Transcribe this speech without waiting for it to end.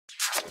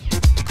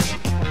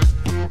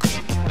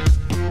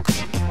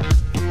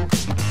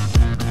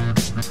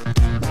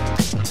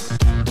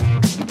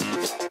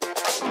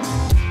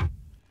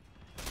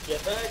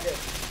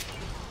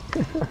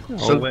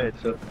Oh wait.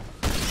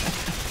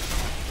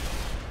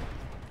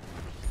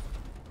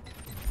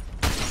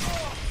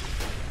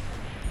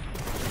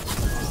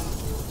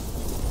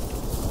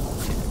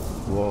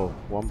 Whoa,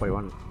 1 by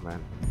 1,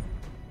 man.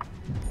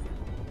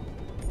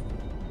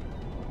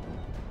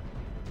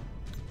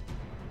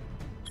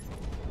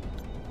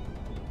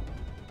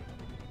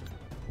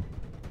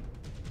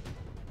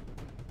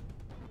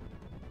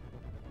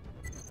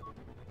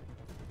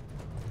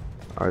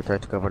 I'll try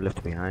to cover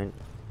left behind.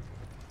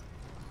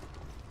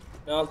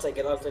 No, I'll take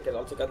it. I'll take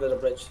under the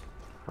bridge.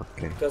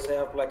 Okay. Because they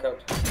have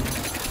blackout.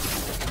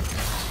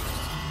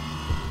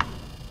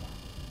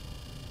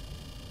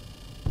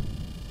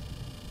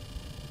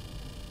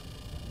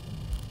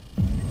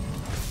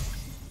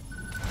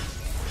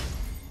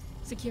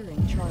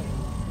 Securing Charlie.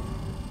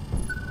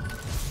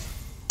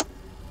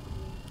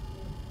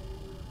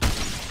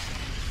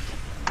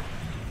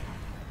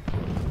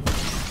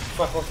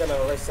 Fuck, what kind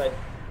of right side?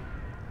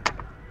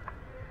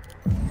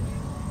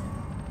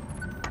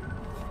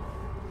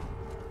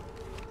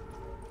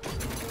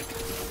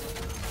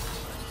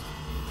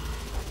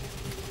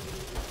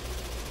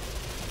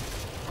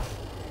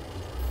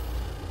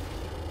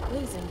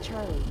 Losing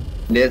Charlie.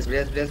 Bless. Oh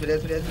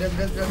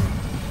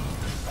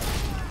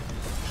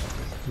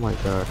my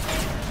god.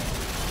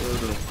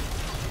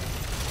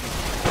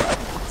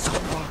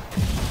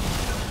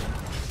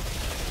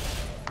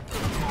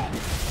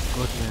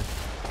 Good man.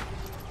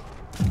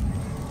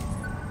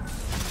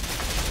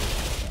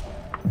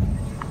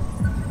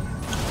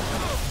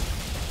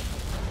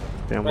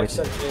 Damn, Right wait.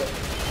 side clear.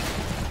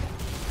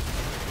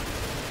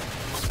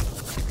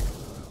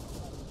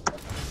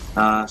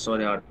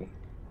 Sorry RP.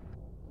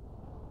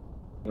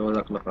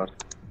 جزاك الله خير.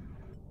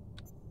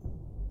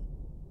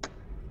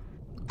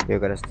 You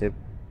gotta step.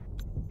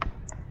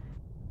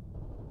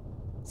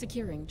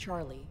 Securing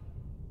Charlie.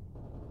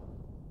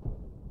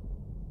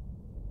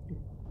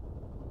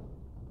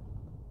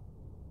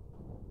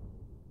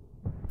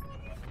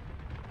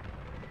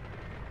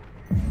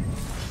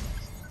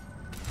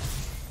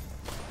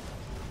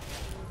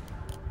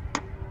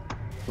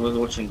 He was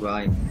watching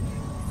behind.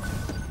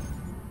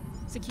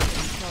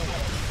 Securing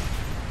Charlie.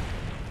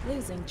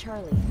 Losing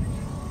Charlie.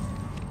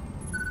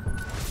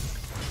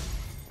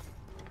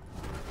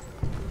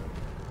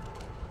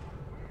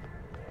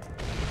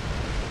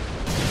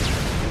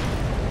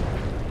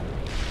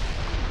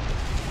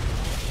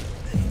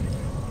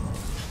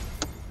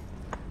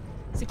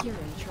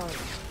 Securing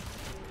Charlie.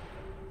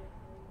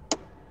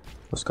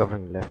 Was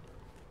covering left.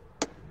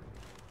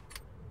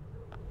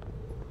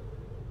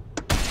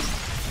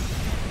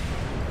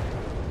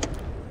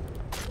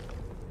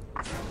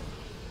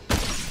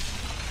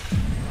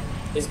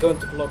 He's going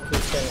to block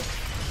his cannon.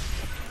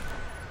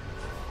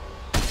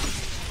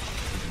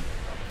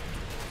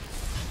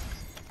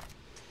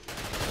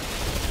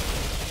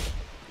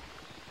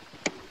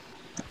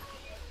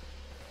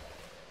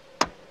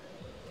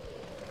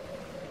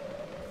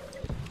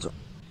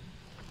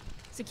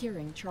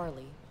 Securing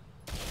Charlie.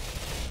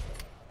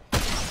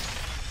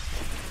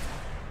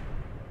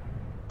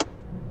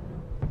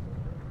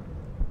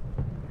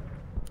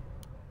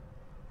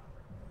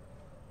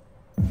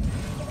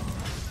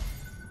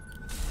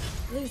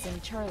 Losing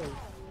Charlie.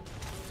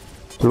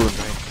 Two on right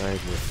side,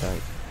 your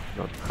side.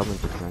 Not coming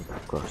to flank,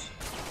 of course.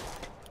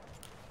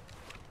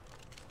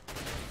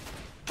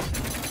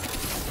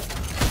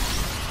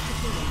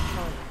 Securing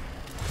Charlie.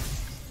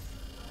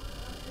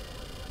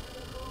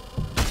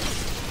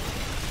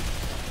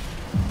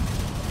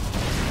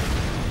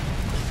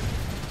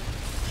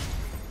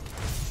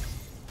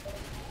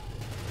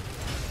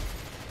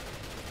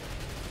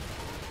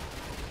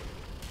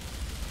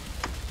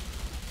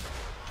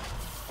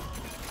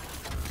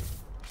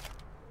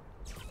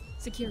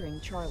 Securing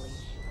Charlie.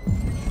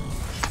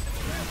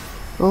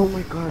 Oh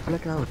my god,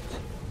 blackout.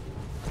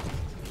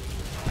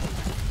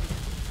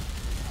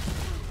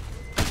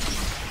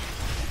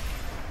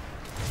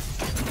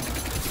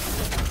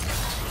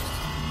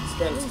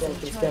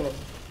 Keep scanning.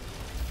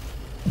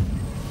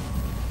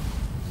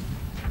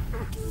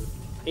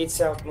 Eat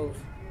south, move.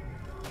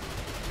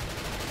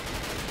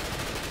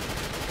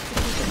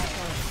 Securing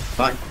Charlie.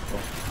 Fine.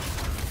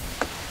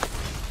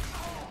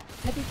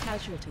 Heavy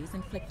casualties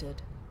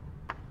inflicted.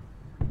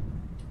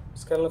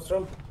 Scan left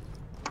room.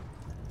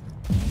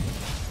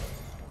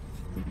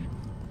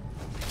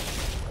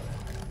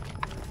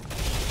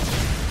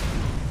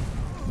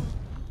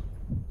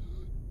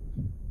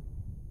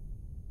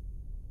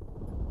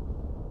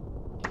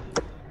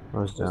 I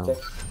was down. Okay.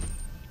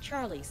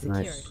 Charlie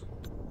secured. Nice.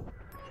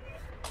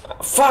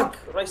 Fuck!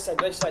 Right side.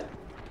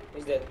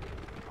 He's dead.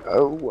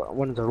 Oh,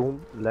 one in the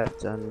room,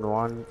 left, and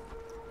one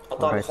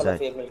أطار right side.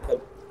 خلفي ابن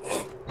الكلب.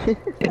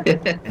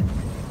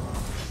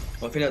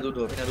 وفينا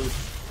دود.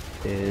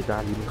 ده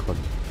على اليمين خالص،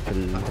 في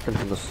الحتة اللي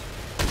في النص.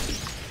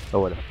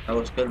 هو ده. I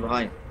was still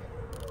behind.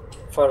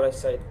 Far right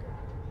side.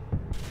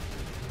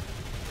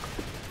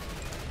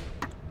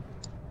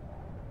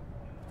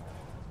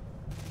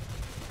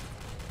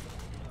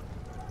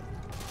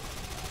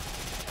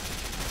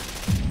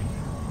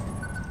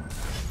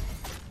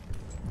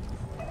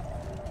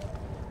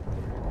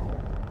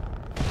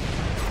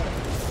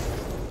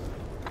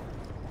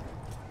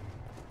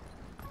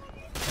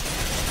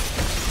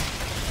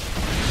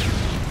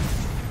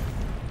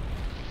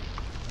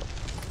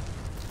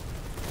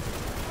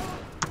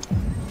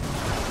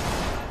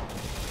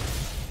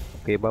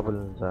 Okay, bubble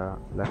in the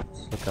left.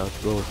 Look out,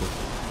 go with it.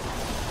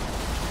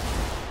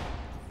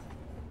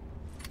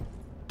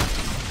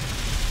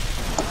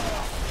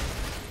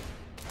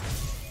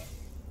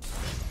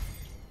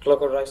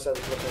 Clock on right side,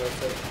 clock on right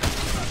side.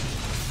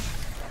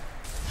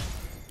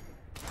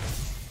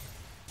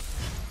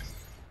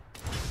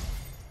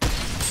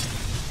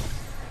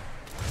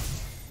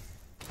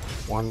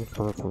 One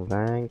coming from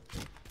bank.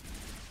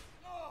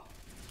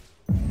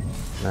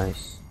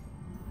 Nice.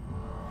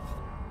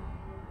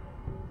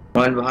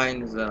 One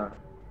behind is the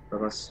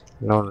bus.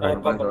 No, I no.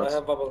 have bubble, I us.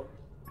 have bubble.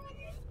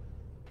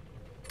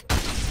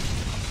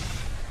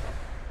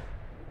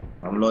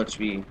 I'm low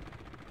HP.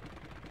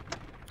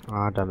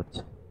 Ah, damn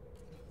it.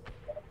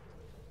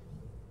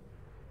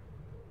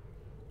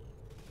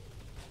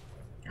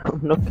 I'm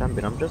not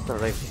camping, I'm just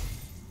arriving.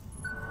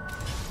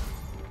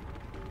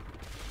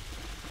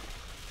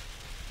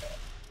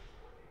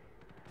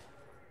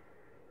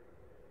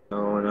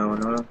 No, no,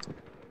 no.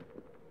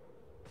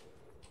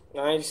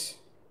 Nice.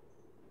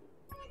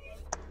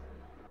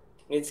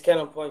 Needs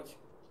cannon point.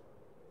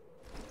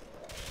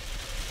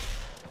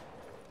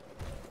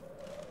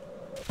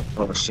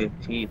 Oh shit,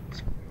 heat.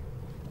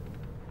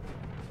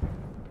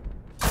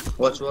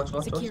 Watch.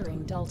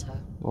 Securing Delta.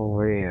 Oh,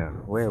 where?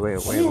 Where?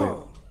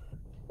 Damn.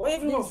 Why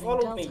everyone Losing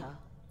followed me? Delta.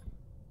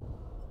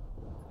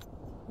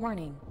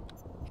 Warning.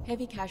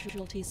 Heavy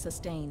casualties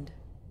sustained.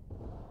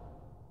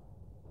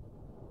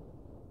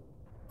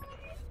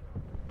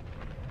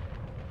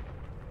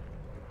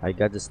 I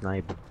got the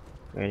snipe.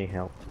 Any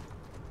help?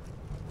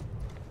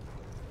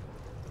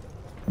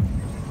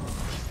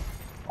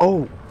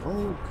 Oh,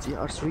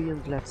 CR3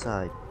 on the left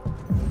side.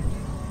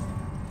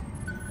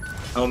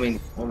 How many?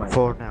 Oh my.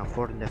 Four now,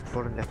 four in left,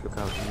 look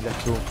out, in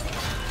left room.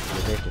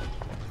 Elevator.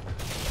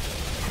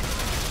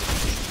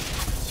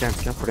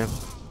 Jump for them.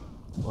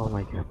 Oh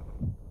my god.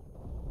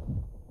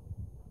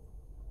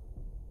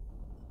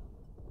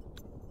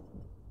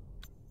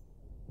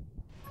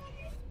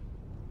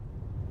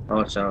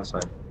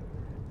 Outside.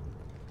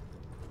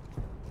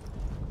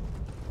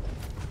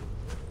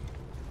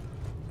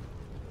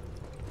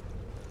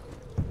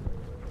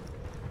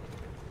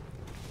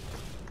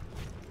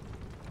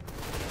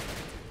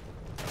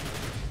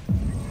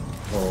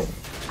 Oh,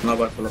 not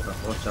bad for look up.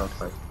 Watch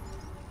outside.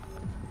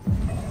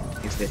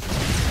 He's dead.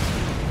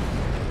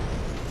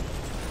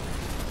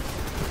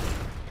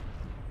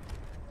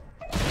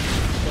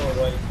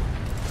 Alright.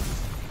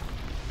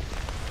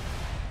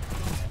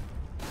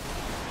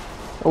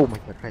 Oh my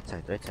god, right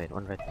side,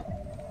 on right.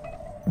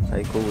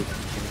 Psycho with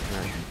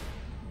flash.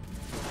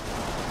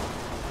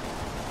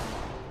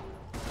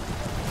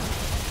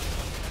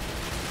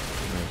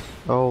 Nice.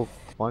 Oh,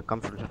 one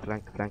come from the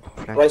flank.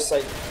 Right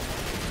side.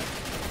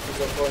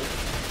 He's on point.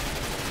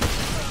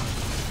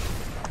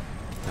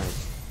 Nice.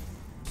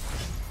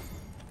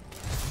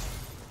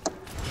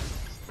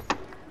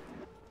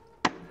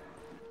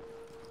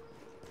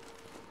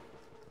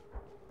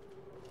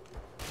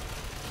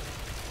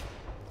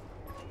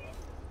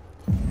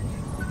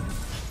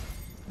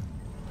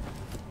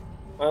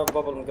 I have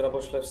bubble, I'm gonna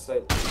push left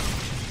side.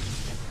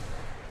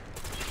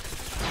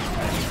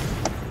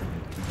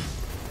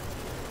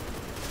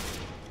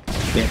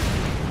 Yeah.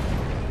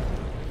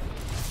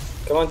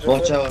 Come on,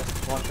 Watch Drifter. out.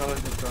 Watch out.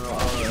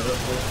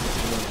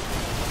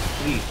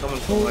 Three, coming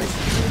from right.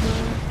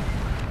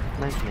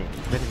 Nice name,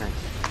 very nice.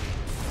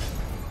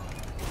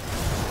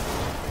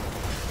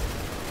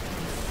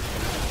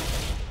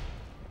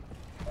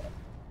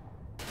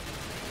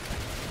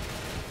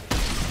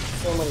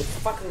 So many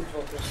fucking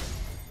focus.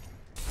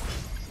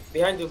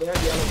 Behind you,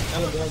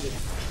 Alan, behind you.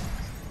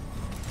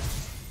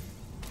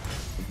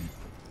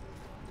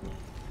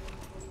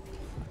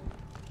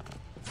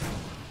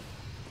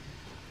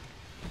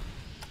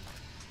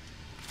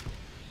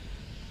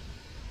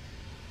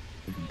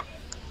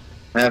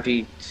 Have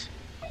heat.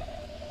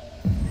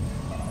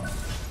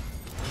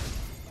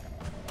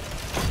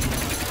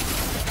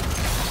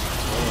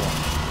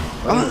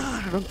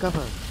 Ah, wrong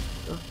cover.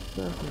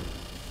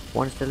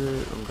 One still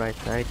on right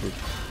side.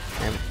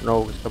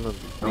 No, it's coming.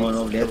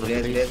 No, left.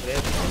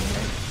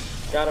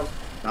 Got him.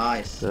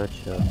 Nice. Good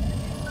shot.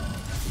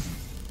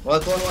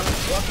 What?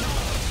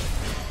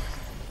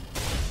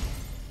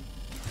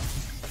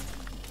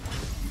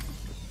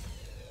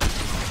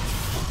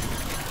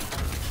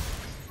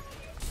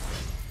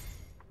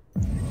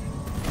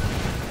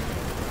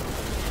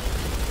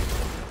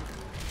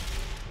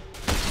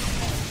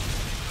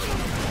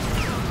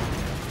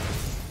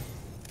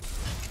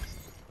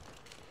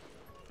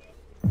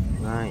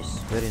 Nice,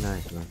 very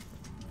nice, man.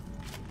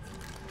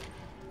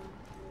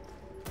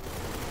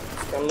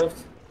 Scan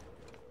left.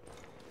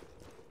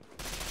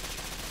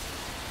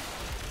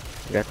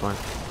 Got one.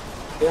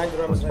 Behind you,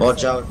 Ramos. Right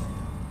Watch side. out.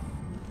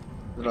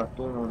 There are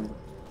two on.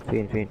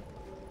 Fine.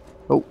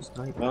 Oh,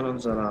 snipe. One on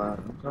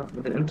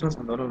the entrance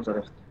and one on the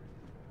left.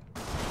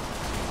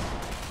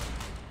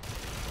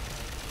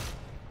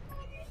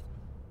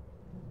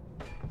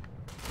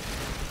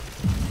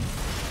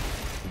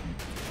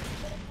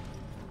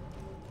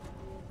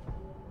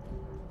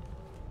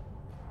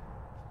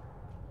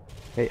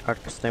 Hey,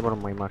 arc sniper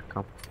on my mark,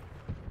 come.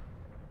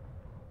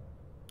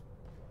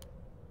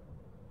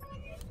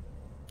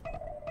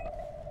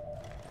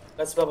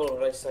 Let's bubble on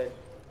right side.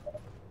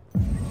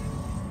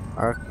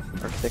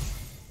 Architect.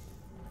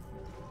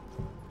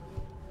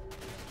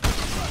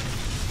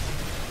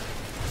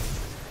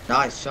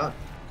 Nice shot.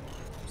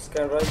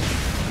 Scan right.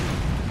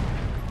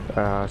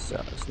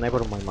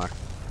 Sniper on my mark.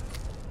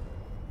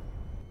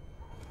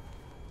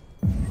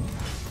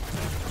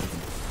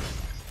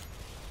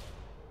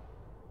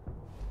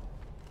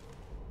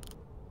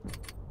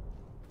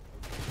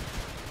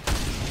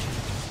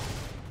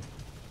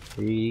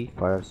 He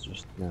fires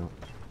just now.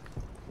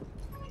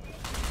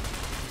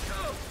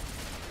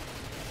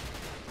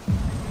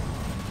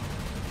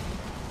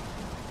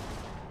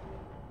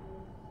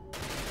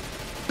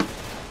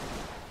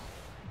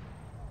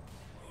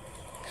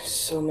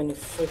 So many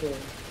freaking.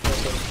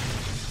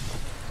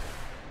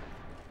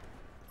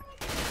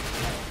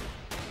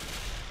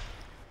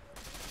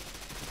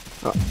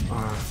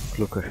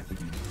 Looker.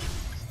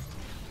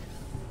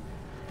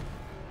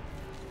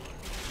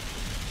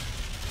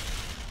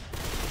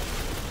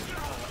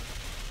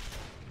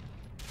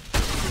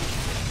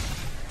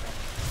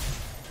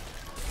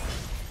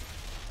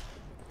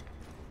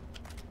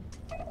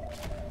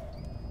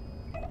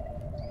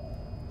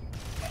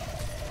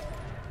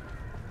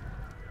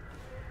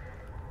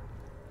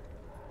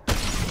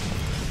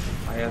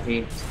 I have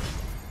heat.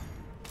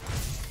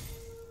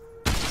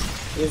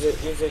 Use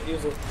it, use it,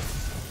 use it.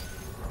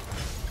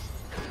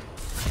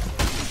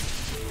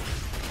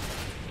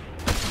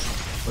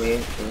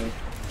 Wait.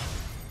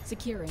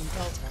 Securing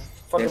Delta.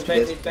 Fucking Yes, bait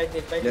yes. it, bait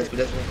it, bait Let's it.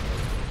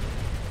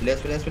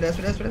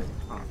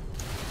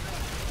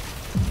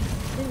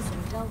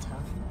 Losing Delta.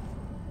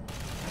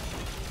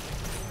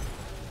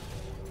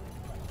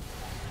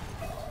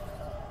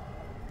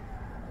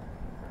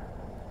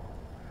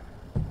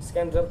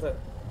 Scan Delta.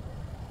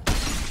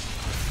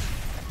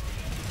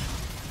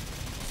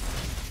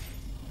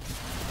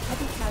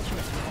 Heavy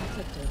casualty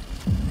inflicted.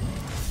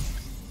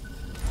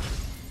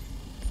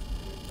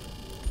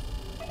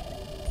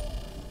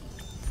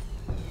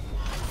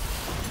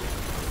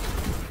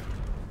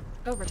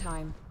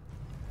 Overtime.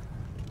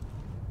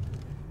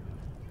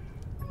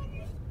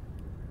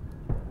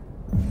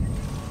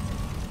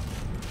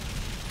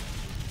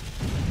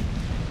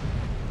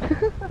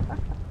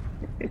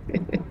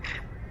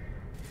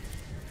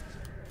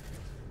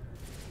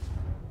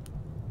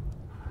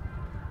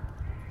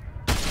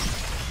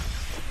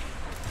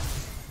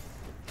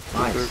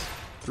 Nice.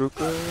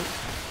 Looker.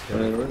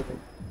 Wait.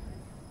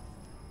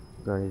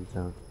 Guy is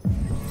down.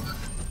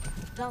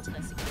 Delta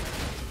secured.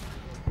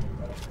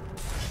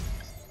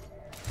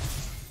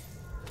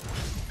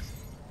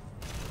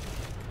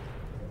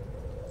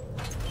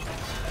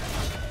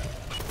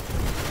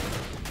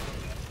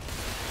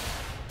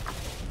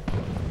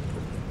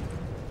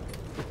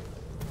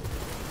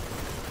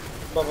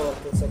 Bubble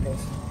up 10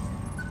 seconds.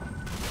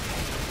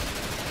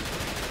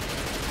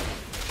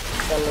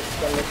 Scan left,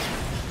 scan left.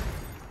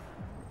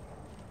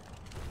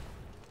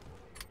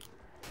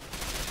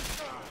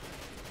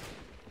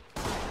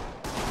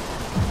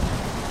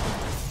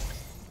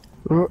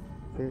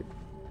 Okay.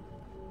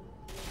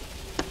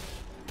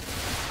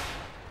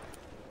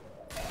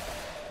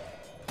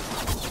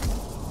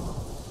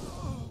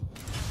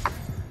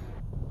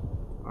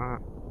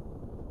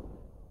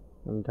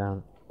 I'm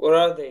down. Where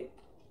are they?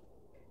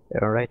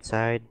 Right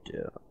side.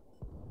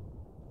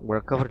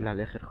 وركفر اللي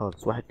على الاخر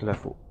خالص. واحد طلع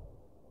فوق.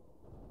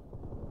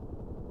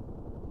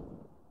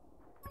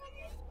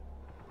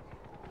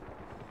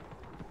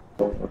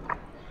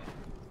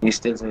 He's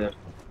still there.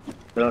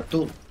 There are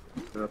two.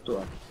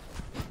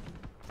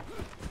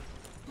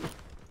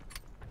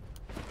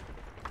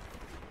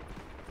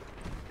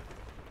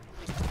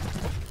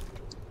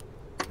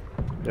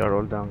 They are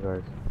all down,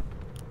 guys.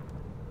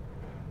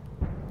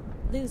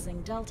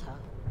 Losing Delta.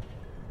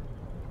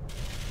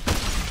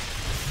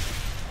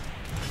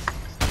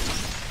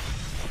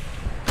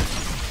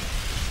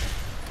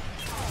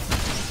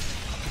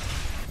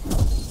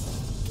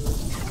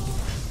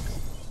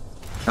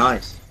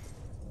 Nice.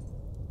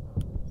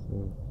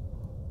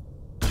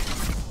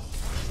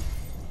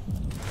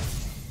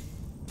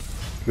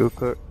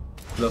 Looker.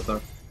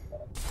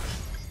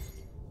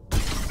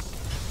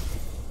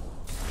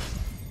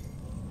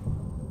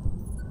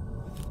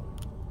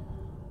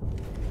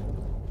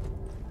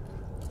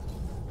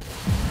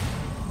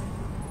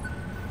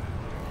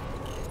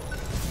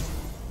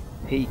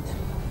 Heat.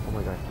 Oh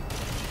my god.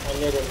 I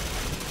need him.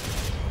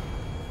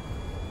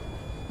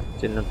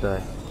 Did not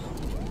die.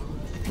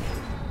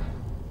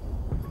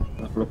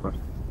 Looker.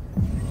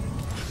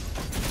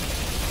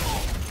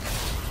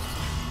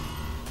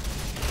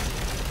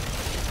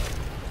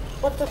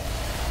 What the?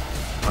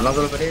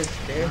 Another base.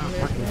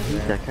 Fucking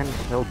heat, I can't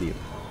help you.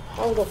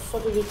 How the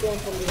fuck did he come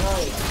from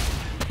behind?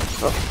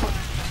 Oh, fuck.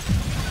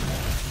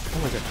 Oh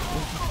my god.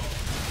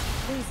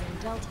 Losing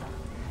Delta.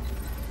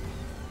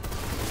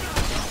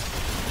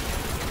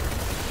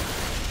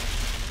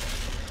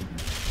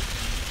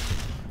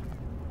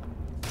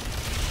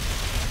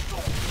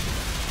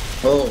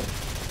 Oh.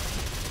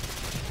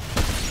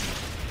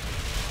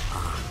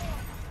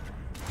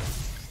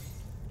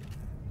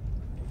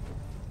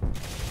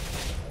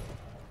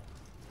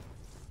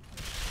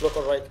 Clock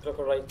or right, clock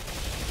or right.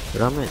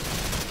 رامي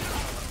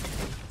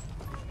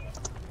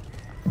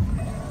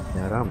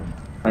يا رامي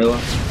ايوه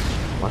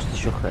ما عادش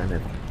تشخ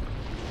انا.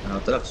 انا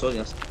قلت لك سوري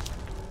يا اسطى.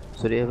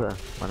 سوري ايه بقى؟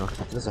 ما انا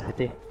كتبت لها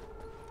صحتي.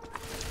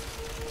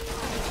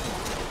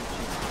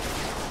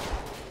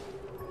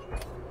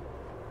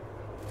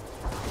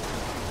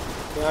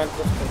 Behind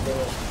this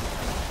container.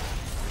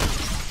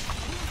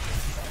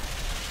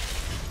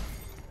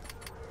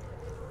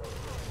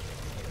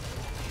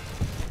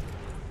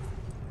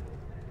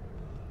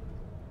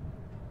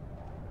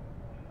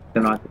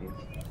 كانوا عارفين.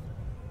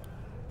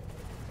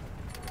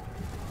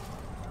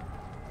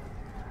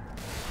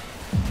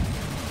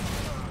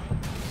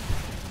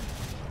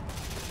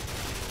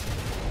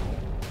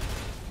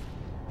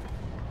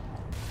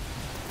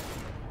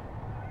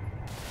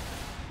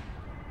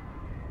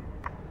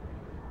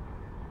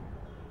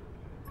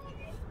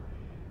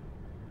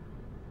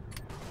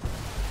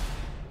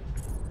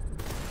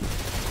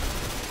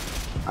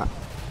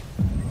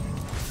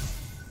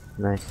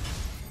 نايس.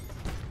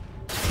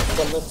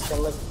 Come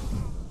left.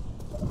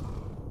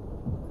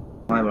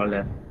 ما يبغى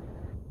عليه.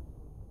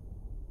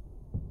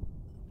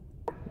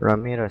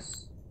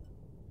 راميرس.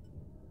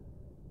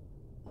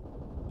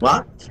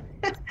 What?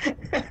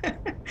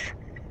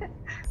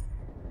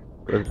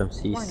 قلت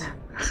رمسيس.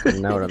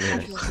 Warning. now Heavy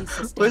راميرس.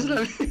 casualties Where's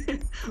sustained.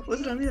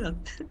 Where's Ramiro?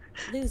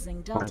 Losing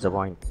What's the Delta.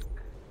 point?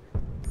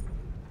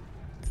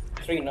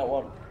 3, not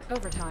 1.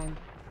 Overtime.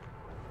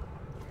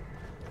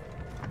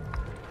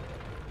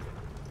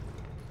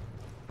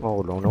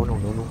 Oh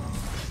no.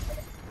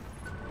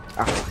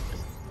 Ah,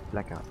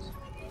 blackouts.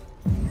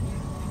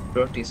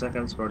 30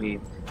 seconds for the.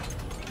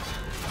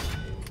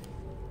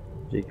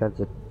 So you got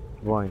the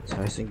points.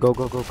 I think go.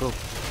 Go through.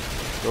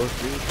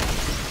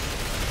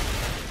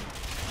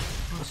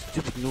 Oh,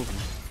 stupid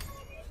movie.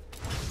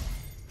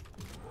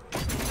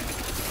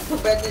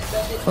 Bandit.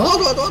 Oh.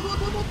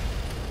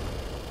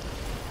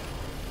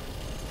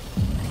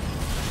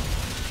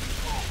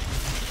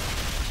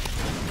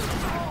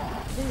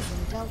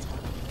 Losing Delta.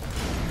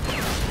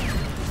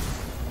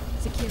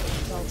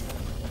 Securing Delta.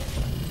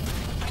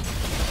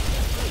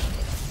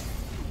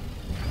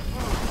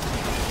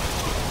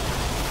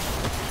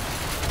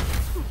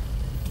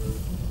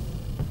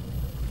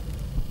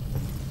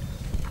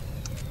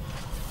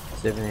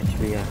 Seven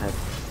HP I have.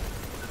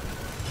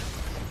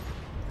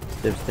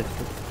 Step.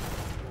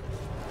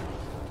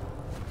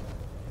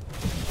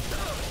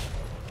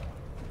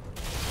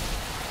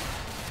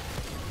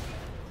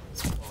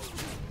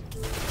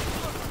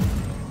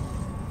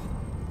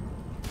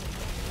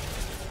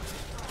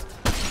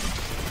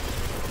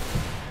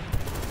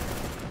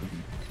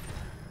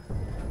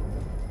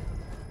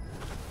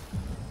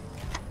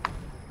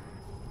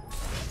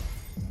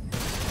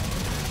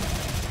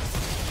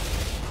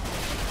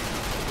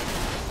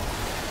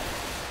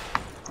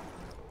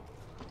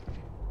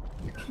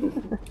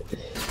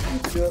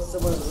 You have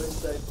someone on the right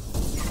side.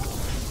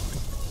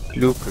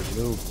 Loop.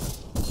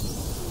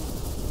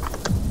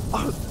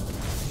 Oh.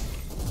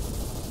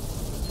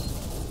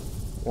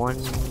 1,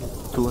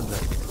 200.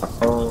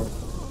 Oh.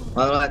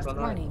 Alright.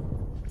 Warning.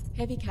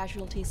 Heavy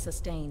casualties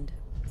sustained.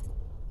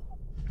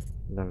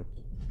 Damn it.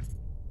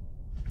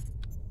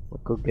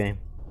 What good game.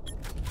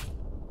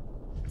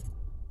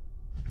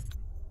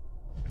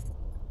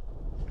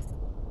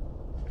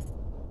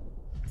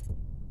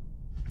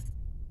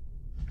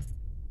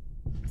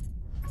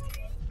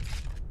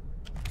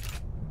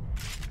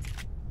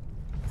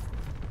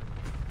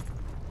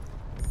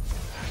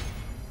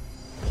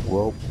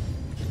 Whoa.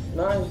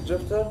 Nice,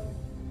 Drifter.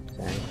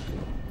 Thanks.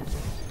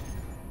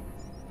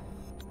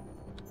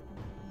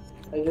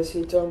 I guess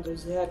he turned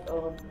his hat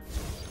on.